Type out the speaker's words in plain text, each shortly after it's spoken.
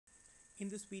In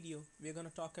this video, we're going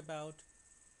to talk about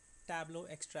Tableau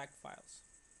extract files.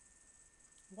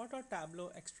 What are Tableau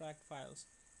extract files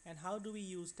and how do we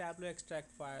use Tableau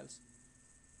extract files,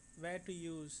 where to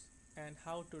use and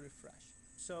how to refresh?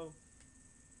 So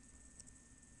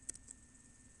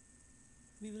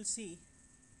we will see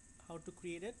how to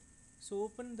create it. So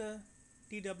open the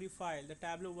TW file, the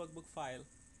Tableau workbook file,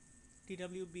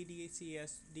 Tableau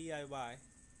BDCS DIY,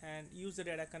 and use the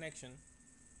data connection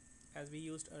as we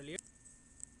used earlier.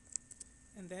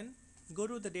 And then go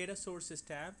to the Datasources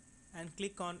tab and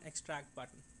click on extract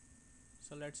button.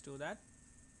 So let's do that.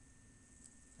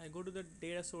 I go to the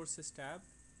Datasources tab,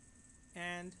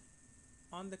 and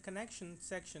on the connection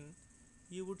section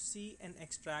you would see an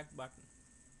extract button.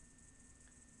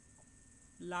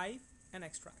 Live and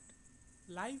extract.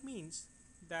 Live means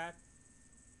that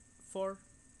for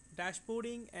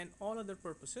dashboarding and all other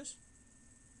purposes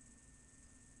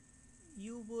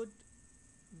you would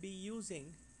be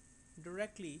using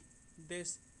directly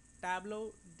this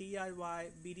Tableau DIY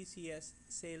BDCS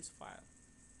sales file.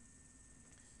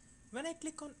 When I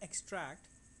click on extract,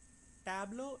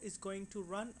 Tableau is going to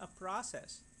run a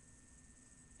process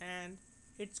and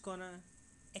it's gonna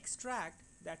extract,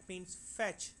 that means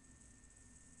fetch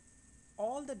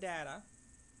all the data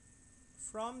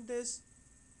from this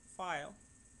file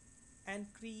and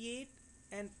create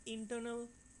an internal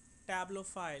Tableau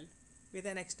file with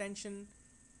an extension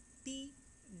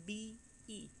TDE,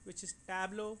 which is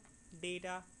Tableau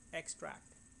Data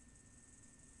Extract.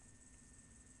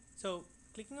 So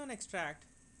clicking on extract,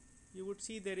 you would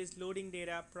see there is loading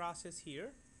data process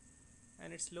here,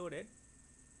 and it's loaded.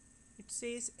 It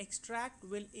says extract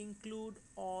will include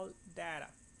all data.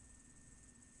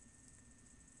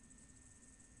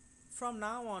 From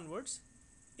now onwards,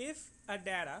 if a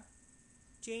data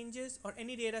changes or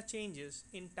any data changes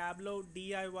in Tableau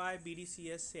DIY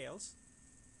BDCS sales,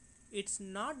 it's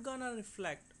not gonna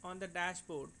reflect on the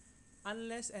dashboard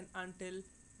unless and until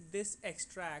this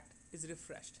extract is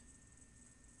refreshed.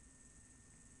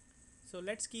 So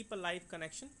let's keep a live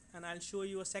connection and I'll show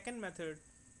you a second method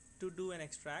to do an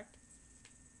extract.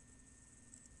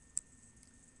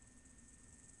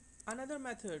 Another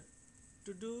method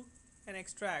to do an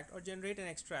extract or generate an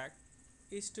extract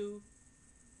is to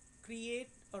create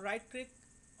a right click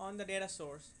on the data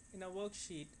source in a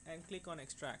worksheet and click on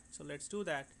extract. So let's do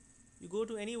that. You go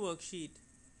to any worksheet,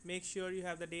 make sure you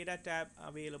have the data tab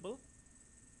available.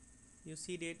 You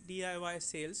see the DIY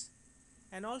sales,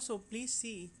 and also please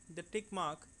see the tick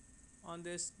mark on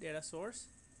this data source.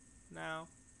 Now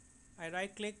I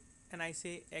right click and I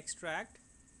say extract.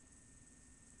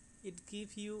 It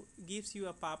gives you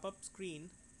a pop-up screen.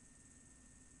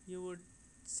 You would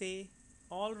say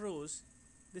all rows.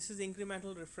 This is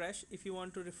incremental refresh if you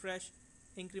want to refresh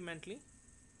incrementally,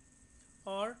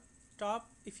 or top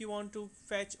if you want to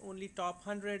fetch only top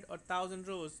 100 or 1000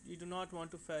 rows. You do not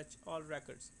want to fetch all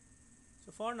records.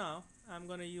 So for now I'm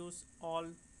going to use all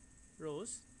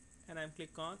rows and I'm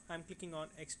clicking on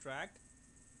extract.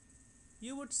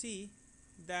 You would see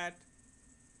that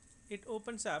it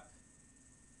opens up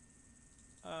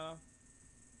a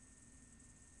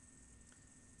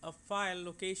file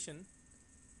location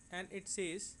and it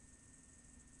says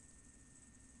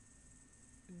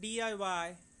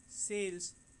DIY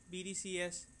sales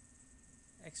BDCS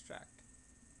extract.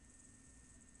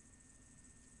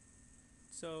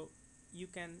 So you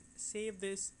can save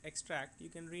this extract, you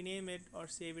can rename it or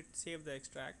save the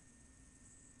extract,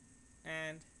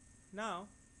 and now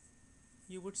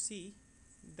you would see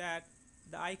that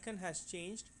the icon has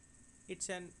changed. It's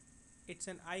an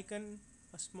icon,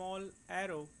 a small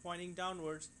arrow pointing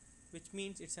downwards, which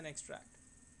means it's an extract.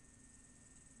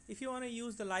 If you want to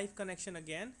use the live connection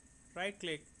again, right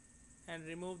click and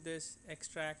remove this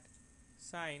extract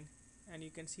sign, and you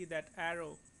can see that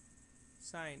arrow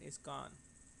sign is gone.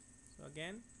 So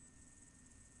again,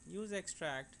 use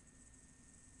extract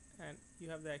and you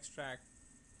have the extract,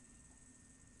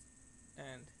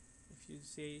 and if you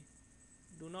say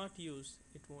do not use,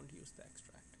 it won't use the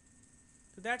extract.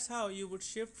 So that's how you would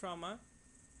shift from a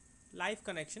live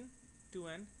connection to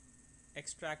an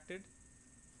extracted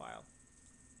file.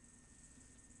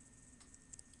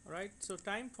 Alright, so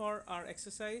time for our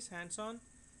exercise, hands-on.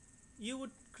 You would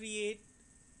create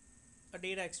a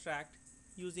data extract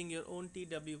using your own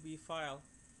TWB file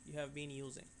you have been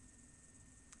using.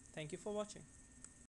 Thank you for watching.